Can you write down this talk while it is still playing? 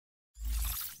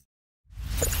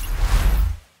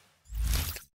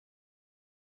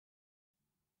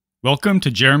Welcome to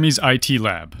Jeremy's IT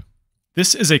Lab.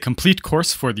 This is a complete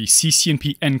course for the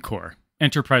CCNP ENCOR,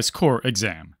 Enterprise Core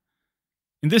exam.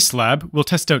 In this lab, we'll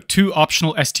test out two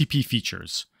optional STP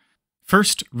features.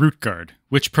 First, root guard,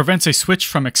 which prevents a switch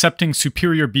from accepting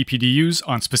superior BPDUs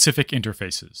on specific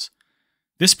interfaces.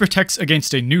 This protects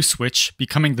against a new switch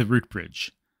becoming the root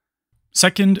bridge.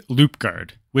 Second, loop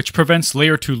guard, which prevents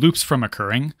layer 2 loops from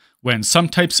occurring when some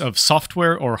types of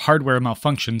software or hardware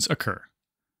malfunctions occur.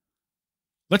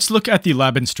 Let's look at the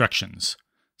lab instructions.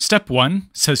 Step 1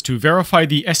 says to verify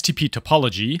the STP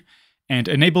topology and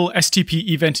enable STP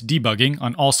event debugging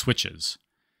on all switches.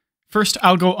 First,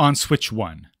 I'll go on switch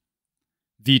 1.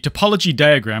 The topology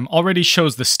diagram already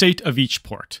shows the state of each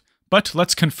port, but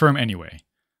let's confirm anyway.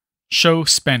 Show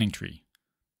spanning tree.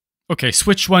 Okay,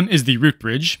 switch 1 is the root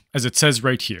bridge, as it says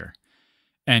right here.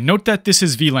 And note that this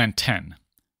is VLAN 10.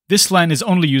 This LAN is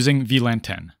only using VLAN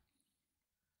 10.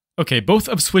 Okay, both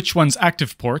of switch 1's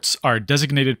active ports are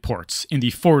designated ports in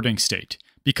the forwarding state,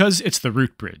 because it's the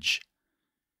root bridge.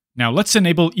 Now let's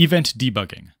enable event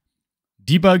debugging.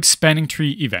 Debug spanning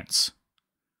tree events.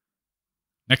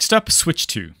 Next up, switch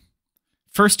 2.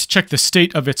 First, check the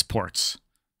state of its ports.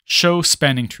 Show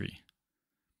spanning tree.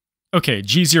 Okay,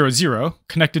 G00,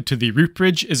 connected to the root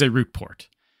bridge, is a root port.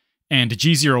 And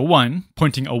G01,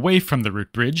 pointing away from the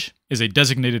root bridge, is a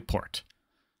designated port.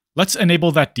 Let's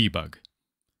enable that debug.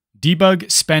 Debug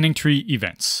spanning tree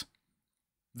events.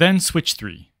 Then switch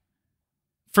 3.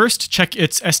 First, check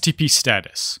its STP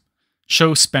status.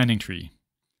 Show spanning tree.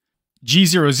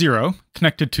 G00,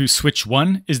 connected to switch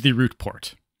 1, is the root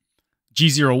port.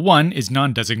 G01 is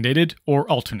non-designated or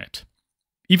alternate.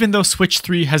 Even though switch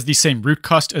 3 has the same root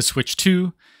cost as switch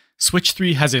 2, switch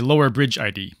 3 has a lower bridge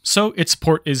ID, so its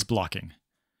port is blocking.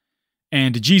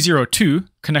 And G02,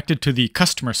 connected to the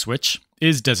customer switch,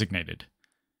 is designated.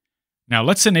 Now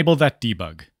let's enable that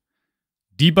debug.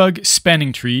 Debug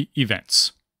spanning tree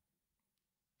events.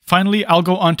 Finally, I'll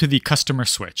go on to the customer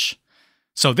switch.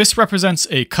 So this represents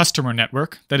a customer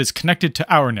network that is connected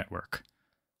to our network.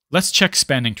 Let's check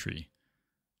spanning tree.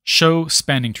 Show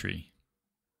spanning tree.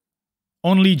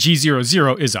 Only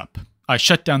G00 is up. I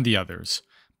shut down the others.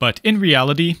 But in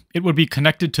reality, it would be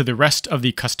connected to the rest of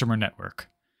the customer network.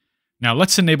 Now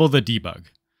let's enable the debug.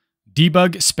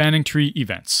 Debug spanning tree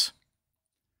events.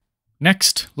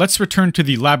 Next, let's return to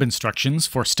the lab instructions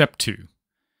for step 2.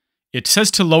 It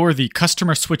says to lower the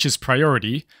customer switch's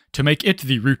priority to make it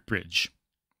the root bridge.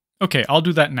 Okay, I'll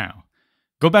do that now.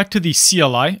 Go back to the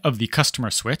CLI of the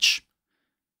customer switch.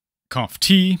 Conf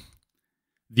T.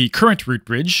 The current root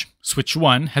bridge, switch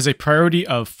 1, has a priority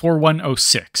of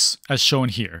 4106, as shown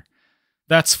here.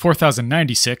 That's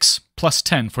 4096 plus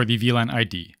 10 for the VLAN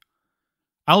ID.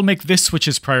 I'll make this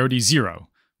switch's priority 0,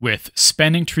 with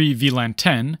spanning tree VLAN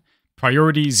 10,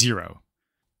 priority 0.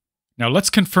 Now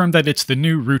let's confirm that it's the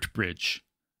new root bridge.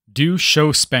 Do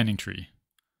show spanning tree.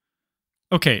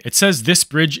 Okay, it says this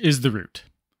bridge is the root.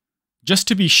 Just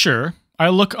to be sure,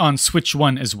 I'll look on switch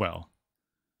 1 as well.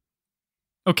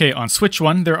 Okay, on switch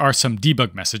 1 there are some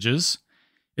debug messages.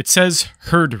 It says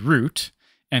heard root,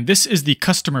 and this is the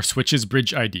customer switch's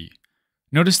bridge ID.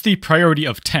 Notice the priority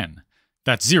of 10.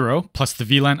 That's 0 plus the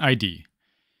VLAN ID.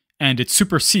 And it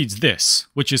supersedes this,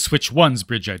 which is switch 1's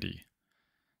bridge ID.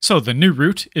 So the new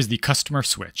root is the customer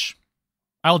switch.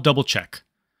 I'll double check.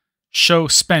 Show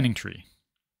spanning tree.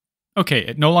 Okay,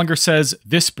 it no longer says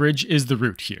this bridge is the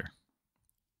root here.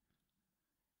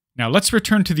 Now let's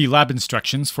return to the lab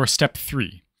instructions for step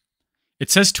 3.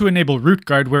 It says to enable root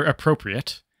guard where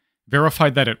appropriate, verify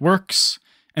that it works,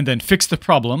 and then fix the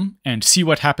problem and see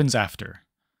what happens after.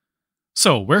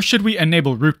 So where should we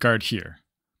enable root guard here?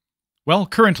 Well,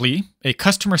 currently, a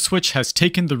customer switch has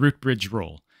taken the root bridge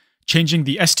role, changing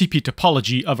the STP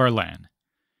topology of our LAN.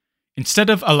 Instead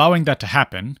of allowing that to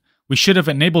happen, we should have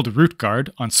enabled root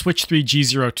guard on switch 3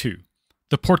 G02,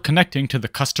 the port connecting to the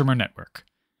customer network.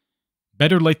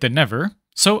 Better late than never,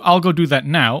 so I'll go do that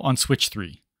now on switch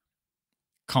 3.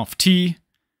 Conf T,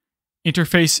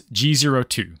 interface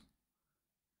G02.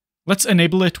 Let's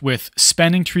enable it with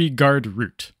spanning tree guard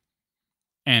root.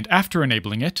 And after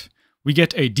enabling it, we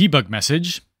get a debug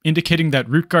message indicating that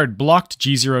root guard blocked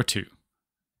G02.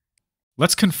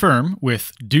 Let's confirm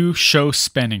with do show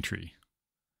spanning tree.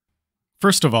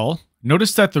 First of all,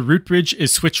 notice that the root bridge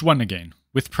is switch 1 again,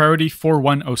 with priority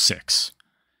 4106.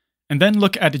 And then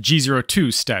look at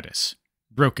G02's status,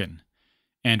 broken.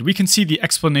 And we can see the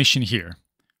explanation here,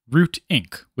 root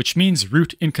inc, which means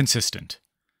root inconsistent.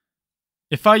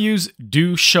 If I use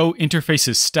do show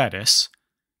interface's status,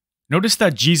 notice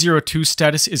that G02's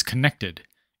status is connected.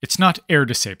 It's not error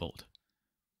disabled.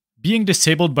 Being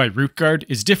disabled by root guard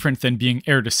is different than being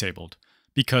error disabled,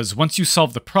 because once you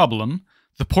solve the problem,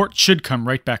 the port should come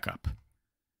right back up.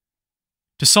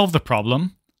 To solve the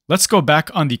problem, let's go back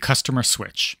on the customer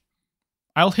switch.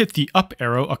 I'll hit the up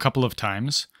arrow a couple of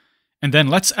times, and then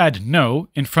let's add no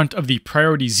in front of the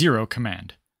priority 0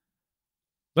 command.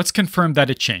 Let's confirm that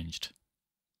it changed.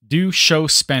 Do show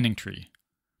spanning tree.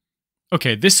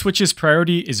 Okay, this switch's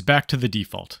priority is back to the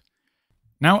default.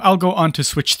 Now I'll go on to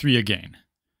switch 3 again.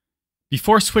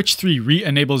 Before switch 3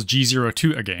 re-enables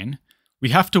G02 again, we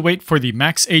have to wait for the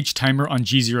max age timer on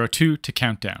G02 to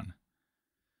count down.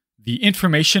 The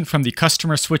information from the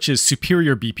customer switch's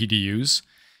superior BPDUs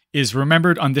is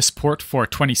remembered on this port for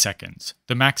 20 seconds,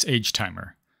 the max age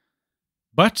timer.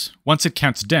 But once it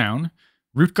counts down,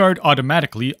 RootGuard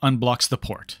automatically unblocks the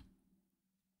port.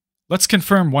 Let's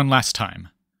confirm one last time.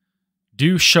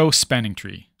 Do show spanning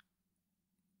tree.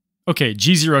 Okay,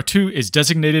 G02 is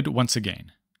designated once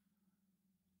again.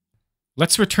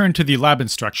 Let's return to the lab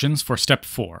instructions for step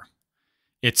 4.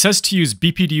 It says to use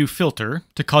BPDU filter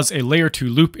to cause a layer 2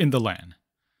 loop in the LAN.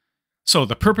 So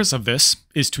the purpose of this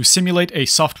is to simulate a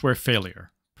software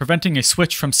failure, preventing a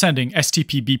switch from sending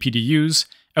STP BPDUs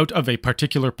out of a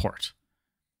particular port.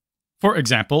 For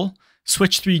example,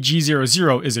 switch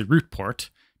 3G00 is a root port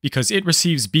because it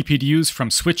receives BPDUs from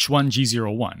switch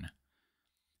 1G01.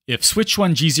 If switch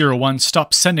 1G01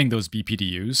 stops sending those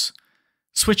BPDUs,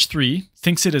 switch 3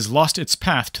 thinks it has lost its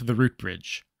path to the root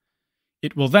bridge.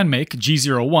 It will then make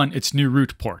G01 its new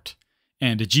root port,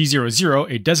 and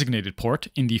G00 a designated port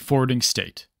in the forwarding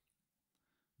state.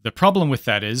 The problem with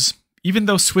that is, even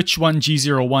though switch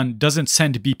 1G01 doesn't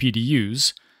send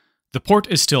BPDUs, the port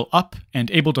is still up and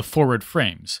able to forward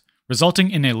frames, resulting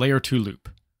in a layer 2 loop.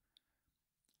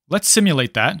 Let's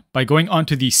simulate that by going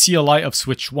onto the CLI of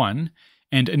switch 1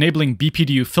 and enabling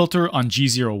BPDU filter on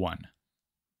G01.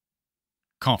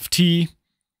 conft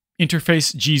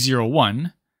interface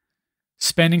G01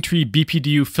 spanning tree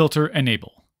BPDU filter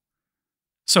enable.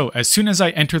 So as soon as I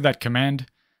enter that command,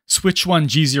 switch 1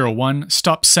 G01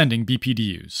 stops sending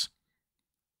BPDUs.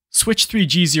 Switch 3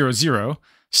 G00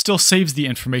 still saves the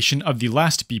information of the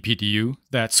last BPDU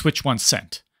that switch 1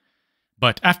 sent.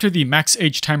 But after the max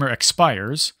age timer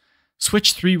expires,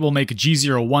 switch 3 will make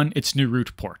G01 its new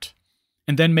root port,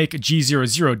 and then make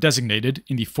G00 designated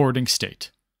in the forwarding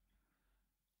state.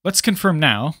 Let's confirm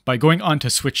now by going on to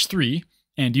switch 3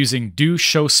 and using do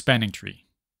show spanning tree.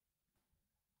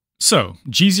 So,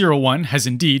 G01 has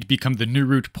indeed become the new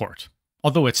root port,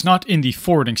 although it's not in the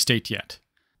forwarding state yet.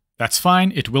 That's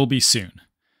fine, it will be soon.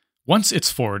 Once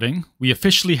it's forwarding, we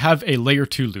officially have a layer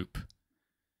 2 loop.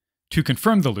 To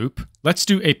confirm the loop, let's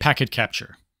do a packet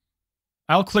capture.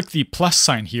 I'll click the plus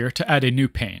sign here to add a new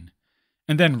pane,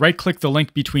 and then right-click the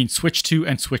link between switch 2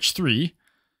 and switch 3,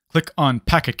 click on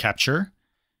packet capture,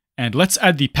 and let's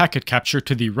add the packet capture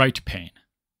to the right pane.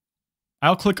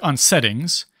 I'll click on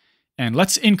settings, and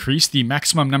let's increase the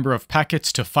maximum number of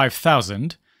packets to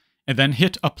 5,000, and then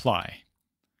hit apply.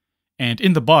 And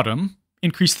in the bottom,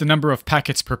 increase the number of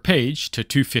packets per page to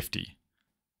 250.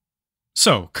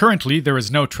 So, currently there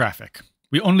is no traffic.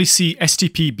 We only see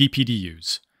STP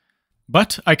BPDUs.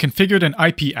 But I configured an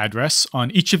IP address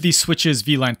on each of these switches'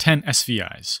 VLAN 10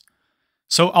 SVIs.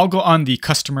 So I'll go on the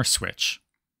customer switch.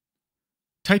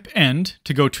 Type end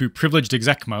to go to privileged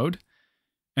exec mode,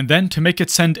 and then to make it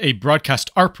send a broadcast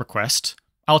ARP request,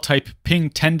 I'll type ping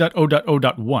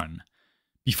 10.0.0.1.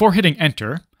 Before hitting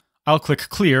enter, I'll click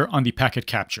clear on the packet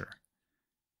capture.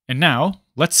 And now,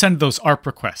 let's send those ARP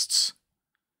requests.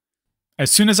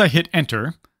 As soon as I hit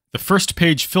enter, the first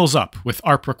page fills up with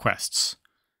ARP requests.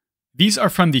 These are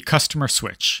from the customer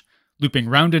switch, looping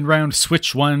round and round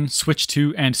switch 1, switch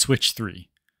 2, and switch 3.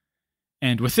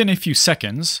 And within a few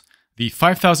seconds, the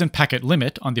 5,000 packet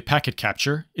limit on the packet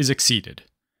capture is exceeded.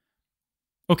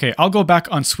 Okay, I'll go back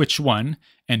on switch 1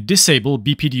 and disable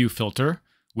BPDU filter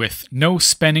with no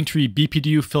spanning tree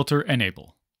BPDU filter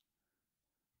enable.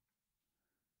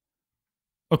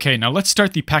 Okay, now let's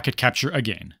start the packet capture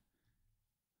again.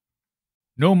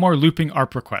 No more looping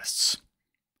ARP requests.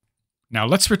 Now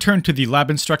let's return to the lab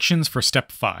instructions for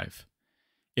step 5.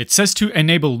 It says to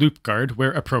enable LoopGuard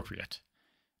where appropriate,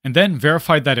 and then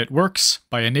verify that it works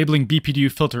by enabling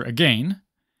BPDU filter again,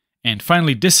 and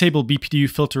finally disable BPDU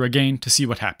filter again to see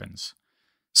what happens.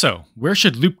 So, where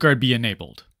should LoopGuard be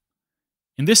enabled?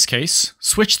 In this case,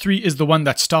 switch 3 is the one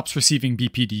that stops receiving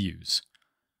BPDUs.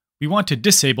 We want to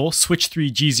disable switch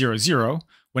 3 G00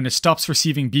 when it stops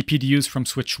receiving BPDUs from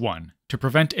switch 1 to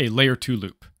prevent a layer 2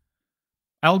 loop.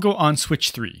 I'll go on switch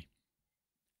 3.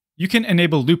 You can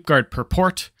enable LoopGuard per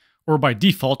port or by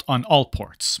default on all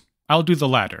ports. I'll do the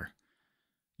latter.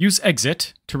 Use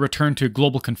exit to return to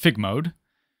global config mode,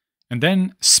 and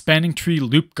then spanning tree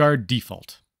loop guard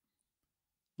default.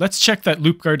 Let's check that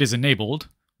loop guard is enabled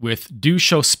with do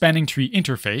show spanning tree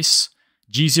interface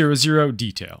G00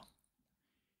 detail.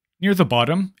 Near the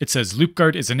bottom, it says loop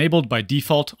guard is enabled by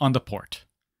default on the port.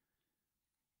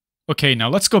 Okay, now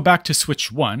let's go back to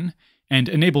switch 1 and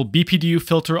enable BPDU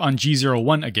filter on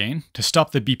G01 again to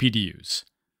stop the BPDUs.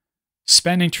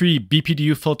 Spanning tree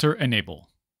BPDU filter enable.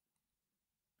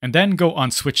 And then go on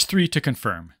switch 3 to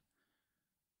confirm.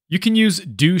 You can use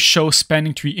do show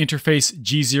spanning tree interface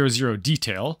G00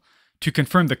 detail to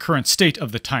confirm the current state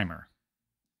of the timer.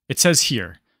 It says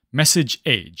here, message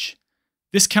age.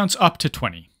 This counts up to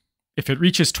 20. If it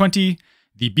reaches 20,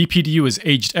 the BPDU is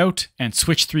aged out and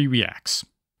switch 3 reacts.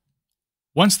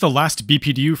 Once the last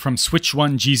BPDU from switch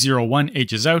 1 G01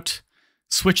 ages out,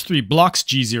 switch 3 blocks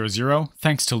G00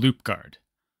 thanks to loop guard.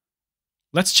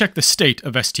 Let's check the state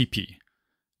of STP.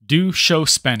 Do show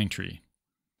spanning tree.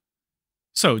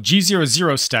 So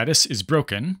G00 status is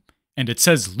broken, and it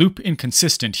says loop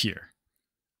inconsistent here.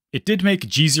 It did make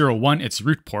G01 its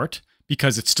root port,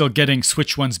 because it's still getting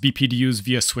switch 1's BPDUs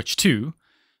via switch 2,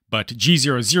 but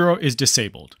G00 is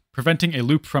disabled, preventing a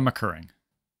loop from occurring.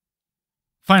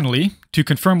 Finally, to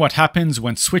confirm what happens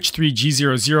when switch 3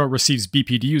 G00 receives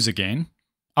BPDUs again,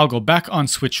 I'll go back on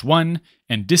switch 1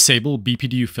 and disable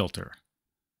BPDU filter.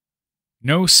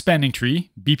 No spanning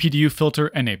tree, BPDU filter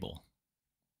enable.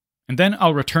 And then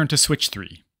I'll return to switch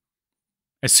 3.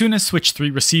 As soon as switch 3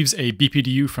 receives a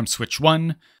BPDU from switch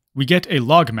 1, we get a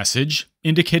log message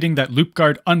indicating that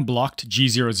loopguard unblocked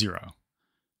G00.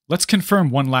 Let's confirm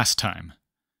one last time.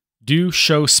 Do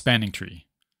show spanning tree.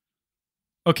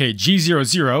 Okay,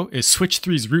 G00 is switch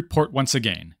 3's root port once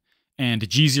again, and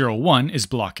G01 is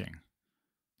blocking.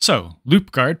 So,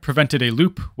 loopguard prevented a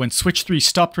loop when switch 3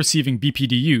 stopped receiving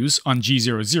BPDUs on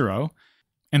G00,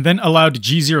 and then allowed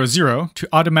G00 to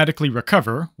automatically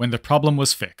recover when the problem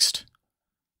was fixed.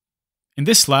 In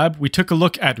this lab, we took a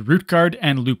look at rootguard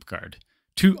and loopguard,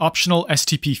 two optional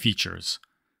STP features.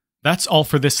 That's all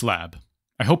for this lab.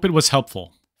 I hope it was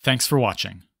helpful. Thanks for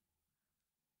watching.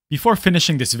 Before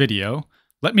finishing this video,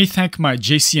 let me thank my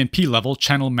JCNP level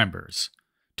channel members.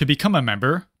 To become a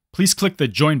member, please click the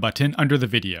Join button under the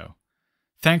video.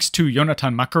 Thanks to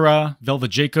Jonathan Makara, Velva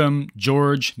Jacob,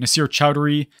 George, Nasir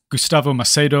Chowdhury, Gustavo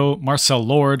Macedo, Marcel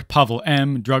Lord, Pavel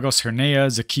M, Dragos Hernea,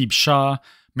 Zakib Shah,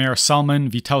 Mayor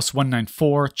Salman,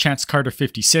 Vitaus194, Chance Carter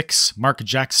 56, Mark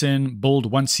Jackson,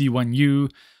 Bold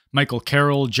 1C1U, Michael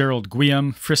Carroll, Gerald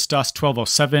Guillaume, Fristas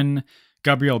 1207,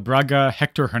 Gabriel Braga,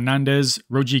 Hector Hernandez,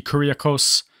 Roji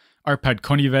Kuriakos, Arpad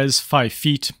Konives, 5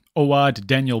 Feet, Owad,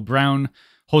 Daniel Brown,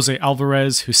 Jose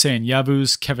Alvarez, Hussein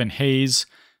Yavuz, Kevin Hayes,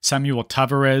 Samuel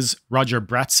Tavares, Roger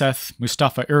Bratseth,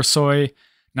 Mustafa Ersoy,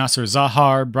 Nasser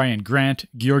Zahar, Brian Grant,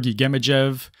 Georgi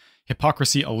Gemijev,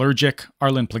 Hypocrisy Allergic,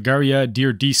 Arlen Plagaria,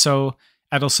 Dear Diso,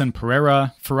 Adelson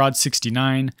Pereira,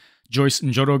 Farad69, Joyce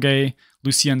Njoroge,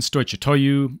 Lucian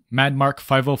Stoichitoyu, Madmark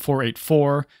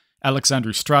 50484,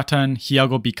 Alexandru Stratan,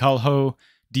 Hiago Bicalho,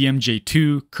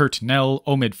 DMJ2, Kurt Nell,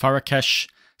 Omid Farakesh,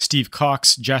 Steve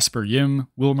Cox, Jasper Yim,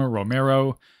 Wilmer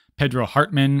Romero, Pedro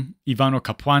Hartman, Ivano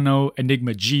Capuano,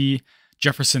 Enigma G,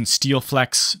 Jefferson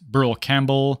Steelflex, Burl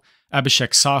Campbell,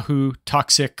 Abhishek Sahu,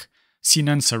 Toxic,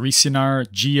 Sinan Sarisinar,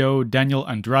 Gio, Daniel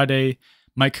Andrade,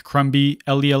 Mike Crumby,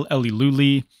 Eliel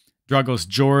Eliluli, Dragos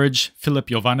George, Filip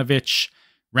Jovanovic,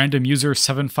 Random User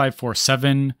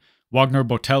 7547, Wagner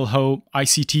Botelho,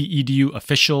 ICT EDU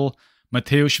Official,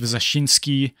 Mateusz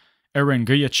Wzashinsky, Aaron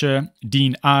Guyache,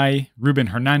 Dean I, Ruben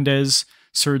Hernandez,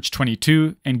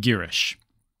 Surge22, and Girish.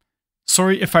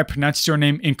 Sorry if I pronounced your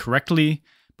name incorrectly,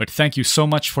 but thank you so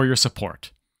much for your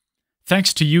support.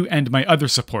 Thanks to you and my other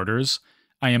supporters,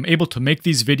 I am able to make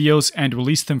these videos and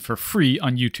release them for free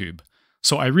on YouTube,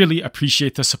 so I really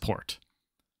appreciate the support.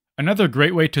 Another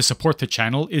great way to support the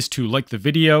channel is to like the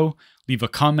video, leave a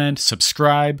comment,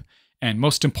 subscribe, and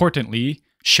most importantly,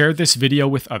 share this video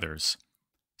with others.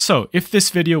 So, if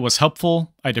this video was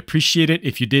helpful, I'd appreciate it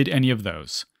if you did any of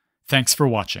those. Thanks for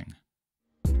watching.